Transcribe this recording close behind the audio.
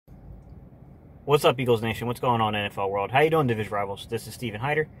What's up, Eagles Nation? What's going on, NFL world? How you doing, Division Rivals? This is Steven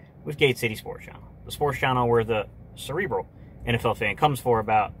Hyder with Gate City Sports Channel, the sports channel where the cerebral NFL fan comes for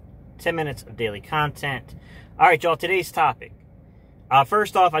about 10 minutes of daily content. All right, y'all, today's topic.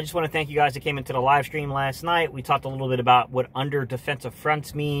 First off, I just want to thank you guys that came into the live stream last night. We talked a little bit about what under defensive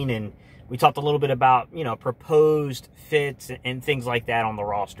fronts mean, and we talked a little bit about, proposed fits and things like that on the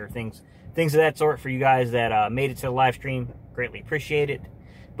roster, things of that sort for you guys that made it to the live stream. Greatly appreciate it.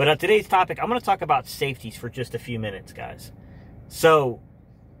 But today's topic, I'm going to talk about safeties for just a few minutes, guys. So,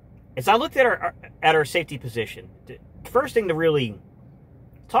 as I looked at our safety position, the first thing to really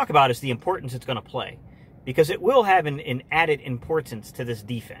talk about is the importance it's going to play, because it will have an added importance to this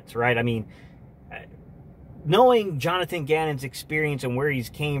defense, right? I mean, knowing Jonathan Gannon's experience and where he's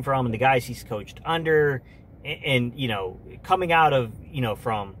came from and the guys he's coached under, and coming out of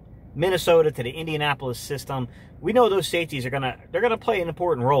from Minnesota to the Indianapolis system, we know those safeties are gonna play an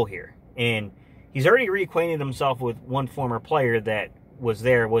important role here. And he's already reacquainted himself with one former player that was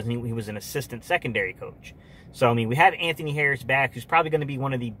there. He was an assistant secondary coach. So I mean, we have Anthony Harris back, who's probably going to be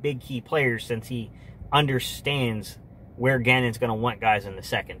one of the big key players since he understands where Gannon's going to want guys in the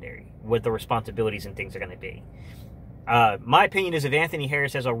secondary, what the responsibilities and things are going to be. My opinion is if Anthony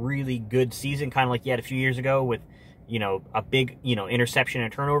Harris has a really good season, kind of like he had a few years ago with a big, interception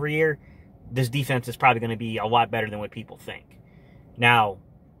and turnover year, this defense is probably going to be a lot better than what people think. Now,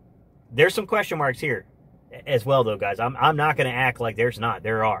 there's some question marks here as well, though, guys. I'm not going to act like there's not.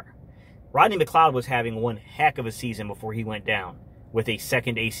 There are. Rodney McLeod was having one heck of a season before he went down with a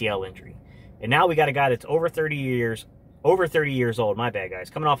second ACL injury. And now we got a guy that's over 30 years old, my bad, guys,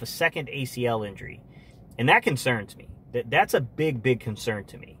 coming off a second ACL injury. And that concerns me. That's a big, big concern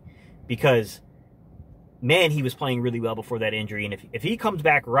to me, because man, he was playing really well before that injury. And if he comes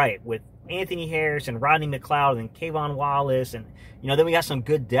back right with Anthony Harris and Rodney McLeod and K'Von Wallace, and, then we got some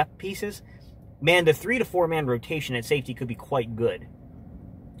good depth pieces, man, the 3 to 4 man rotation at safety could be quite good.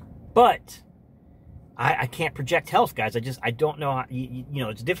 But I can't project health, guys. I don't know how,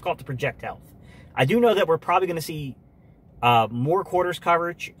 it's difficult to project health. I do know that we're probably going to see more quarters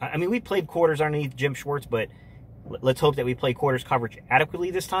coverage. I mean, we played quarters underneath Jim Schwartz, but let's hope that we play quarters coverage adequately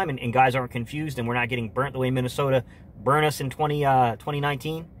this time, and guys aren't confused, and we're not getting burnt the way Minnesota burned us in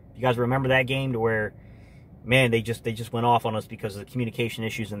 2019. If you guys remember that game, to where, man, they just went off on us because of the communication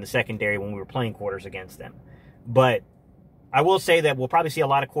issues in the secondary when we were playing quarters against them. But I will say that we'll probably see a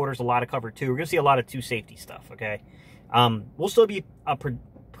lot of quarters, a lot of cover two. We're going to see a lot of two safety stuff, okay? We'll still be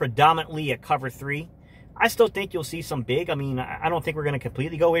predominantly a cover three. I still think you'll see some big. I mean, I don't think we're going to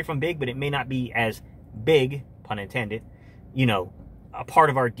completely go away from big, but it may not be as big, pun intended, a part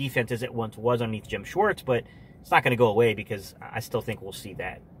of our defense as it once was underneath Jim Schwartz, but it's not going to go away, because I still think we'll see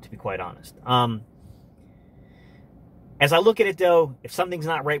that, to be quite honest. As I look at it, though, if something's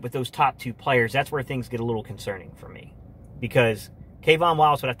not right with those top two players, that's where things get a little concerning for me, because K'Von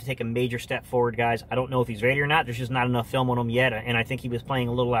Wallace would have to take a major step forward, guys. I don't know if he's ready or not. There's just not enough film on him yet, and I think he was playing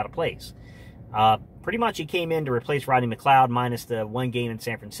a little out of place. Pretty much he came in to replace Rodney McLeod minus the one game in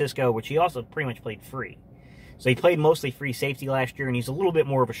San Francisco, which he also pretty much played free. So he played mostly free safety last year, and he's a little bit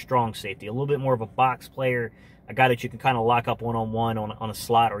more of a strong safety, a little bit more of a box player, a guy that you can kind of lock up one-on-one on a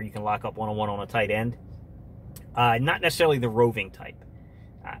slot, or you can lock up one-on-one on a tight end. Not necessarily the roving type.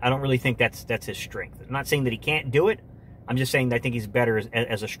 I don't really think that's his strength. I'm not saying that he can't do it. I'm just saying that I think he's better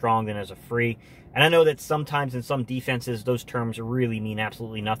as a strong than as a free. And I know that sometimes in some defenses, those terms really mean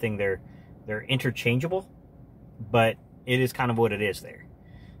absolutely nothing. They're interchangeable, but it is kind of what it is there.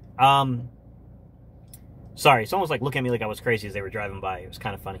 Sorry, someone was like looking at me like I was crazy as they were driving by. It was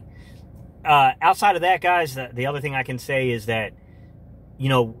kind of funny. Outside of that, guys, the other thing I can say is that,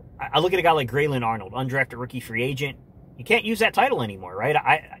 I look at a guy like Grayland Arnold, undrafted rookie free agent. You can't use that title anymore, right?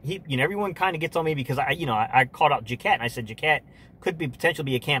 Everyone kind of gets on me because I called out Jaquette, and I said Jaquette could potentially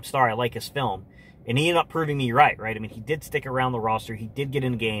be a camp star. I like his film. And he ended up proving me right? I mean, he did stick around the roster. He did get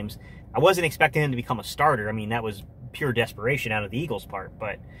in games. I wasn't expecting him to become a starter. I mean, that was pure desperation out of the Eagles' part.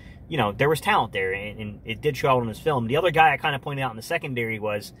 But, there was talent there, and it did show out on his film. The other guy I kind of pointed out in the secondary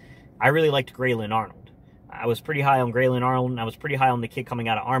was I really liked Grayland Arnold. I was pretty high on Grayland Arnold, and I was pretty high on the kid coming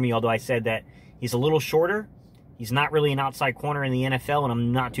out of Army, although I said that he's a little shorter. He's not really an outside corner in the NFL, and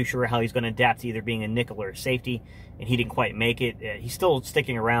I'm not too sure how he's going to adapt to either being a nickel or a safety, and he didn't quite make it. He's still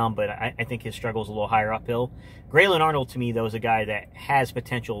sticking around, but I think his struggle is a little higher uphill. Grayland Arnold, to me, though, is a guy that has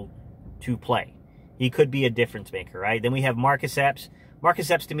potential to play. He could be a difference maker, right? Then we have Marcus Epps.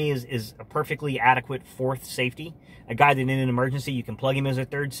 Marcus Epps, to me, is a perfectly adequate fourth safety, a guy that in an emergency you can plug him as a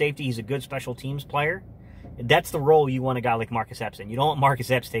third safety. He's a good special teams player. That's the role you want a guy like Marcus Epps in. You don't want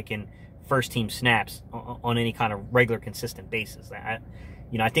Marcus Epps taking first-team snaps on any kind of regular, consistent basis.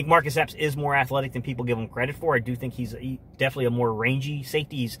 You know, I think Marcus Epps is more athletic than people give him credit for. I do think he's definitely a more rangy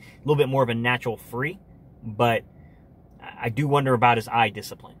safety. He's a little bit more of a natural free, but I do wonder about his eye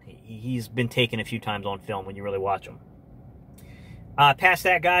discipline. He's been taken a few times on film when you really watch him. Past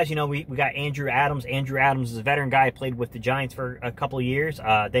that, guys, you know, we got Andrew Adams. Andrew Adams is a veteran guy. Played with the Giants for a couple of years.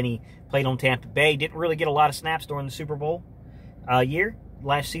 Then he played on Tampa Bay. Didn't really get a lot of snaps during the Super Bowl year.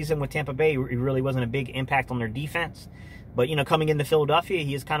 Last season with Tampa Bay, he really wasn't a big impact on their defense. But, you know, coming into Philadelphia,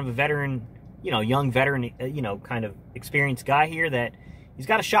 he is kind of a veteran, you know, young veteran, you know, kind of experienced guy here that he's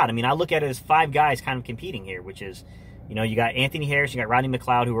got a shot. I mean, I look at it as 5 guys kind of competing here, which is, you know, you got Anthony Harris, you got Rodney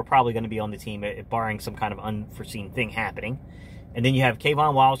McLeod, who are probably going to be on the team, barring some kind of unforeseen thing happening. And then you have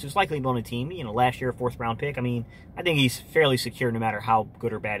K'Von Wallace, who's likely to be on the team. You know, last year, a 4th-round pick. I mean, I think he's fairly secure no matter how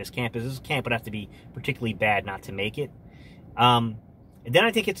good or bad his camp is. His camp would have to be particularly bad not to make it. And then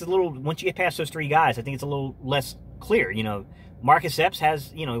I think it's a little, once you get past those 3 guys, I think it's a little less clear. You know, Marcus Epps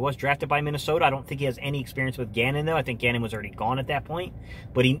has, you know, he was drafted by Minnesota. I don't think he has any experience with Gannon, though. I think Gannon was already gone at that point.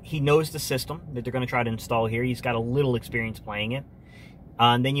 But he knows the system that they're going to try to install here. He's got a little experience playing it.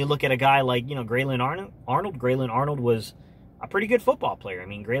 And then you look at a guy like, you know, Grayland Arnold. Grayland Arnold was a pretty good football player. I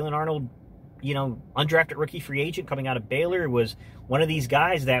mean, Grayland Arnold, you know, undrafted rookie free agent coming out of Baylor, was one of these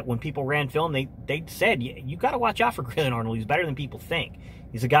guys that when people ran film, they said, you got to watch out for Grayland Arnold. He's better than people think.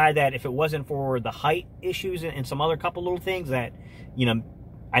 He's a guy that if it wasn't for the height issues and some other couple little things that, you know,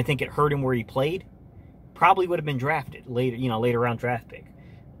 I think it hurt him where he played, probably would have been drafted later, you know, later round draft pick.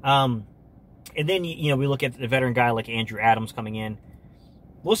 And then, you know, we look at the veteran guy like Andrew Adams coming in.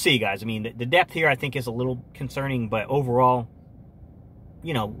 We'll see, guys. I mean, the depth here I think is a little concerning, but overall,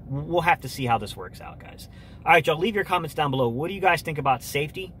 you know, we'll have to see how this works out, guys. All right, y'all, leave your comments down below. What do you guys think about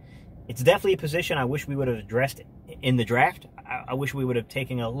safety? It's definitely a position I wish we would have addressed in the draft. I wish we would have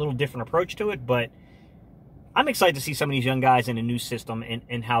taken a little different approach to it, but I'm excited to see some of these young guys in a new system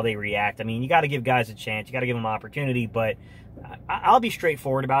and how they react. I mean, you got to give guys a chance. You got to give them an opportunity, but I'll be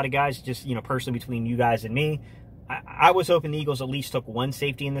straightforward about it, guys, just, you know, personally between you guys and me. I was hoping the Eagles at least took 1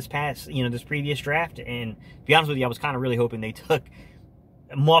 safety in this previous draft, and to be honest with you, I was kind of really hoping they took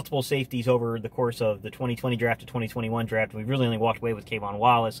multiple safeties over the course of the 2020 draft to 2021 draft. We really only walked away with K'Von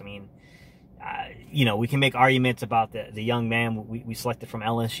Wallace. I mean, you know, we can make arguments about the young man we selected from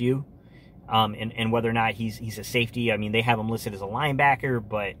LSU, and whether or not he's a safety. I mean, they have him listed as a linebacker,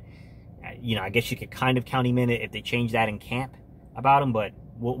 but, you know, I guess you could kind of count him in it if they change that in camp about him, but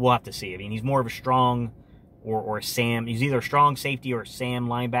we'll have to see. I mean, he's more of a strong or a Sam. He's either a strong safety or a Sam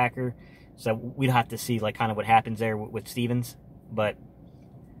linebacker, so we'd have to see, like, kind of what happens there with Stevens, but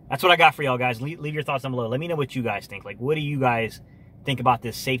that's what I got for y'all, guys. Leave your thoughts down below. Let me know what you guys think. Like, what do you guys think about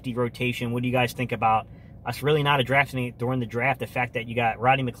this safety rotation? What do you guys think about us really not drafting it during the draft? The fact that you got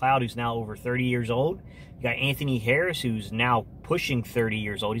Rodney McLeod, who's now over 30 years old. You got Anthony Harris, who's now pushing 30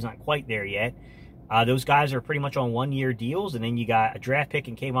 years old. He's not quite there yet. Those guys are pretty much on 1-year deals. And then you got a draft pick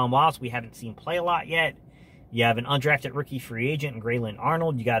in K'Von Wallace we haven't seen play a lot yet. You have an undrafted rookie free agent in Grayland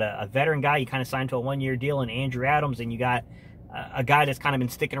Arnold. You got a veteran guy you kind of signed to a 1-year deal in Andrew Adams. And you got a guy that's kind of been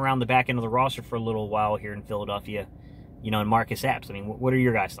sticking around the back end of the roster for a little while here in Philadelphia, you know, in Marcus Epps. I mean, what are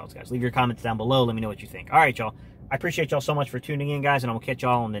your guys' thoughts, guys? Leave your comments down below. Let me know what you think. All right, y'all. I appreciate y'all so much for tuning in, guys, and I will catch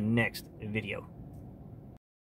y'all on the next video.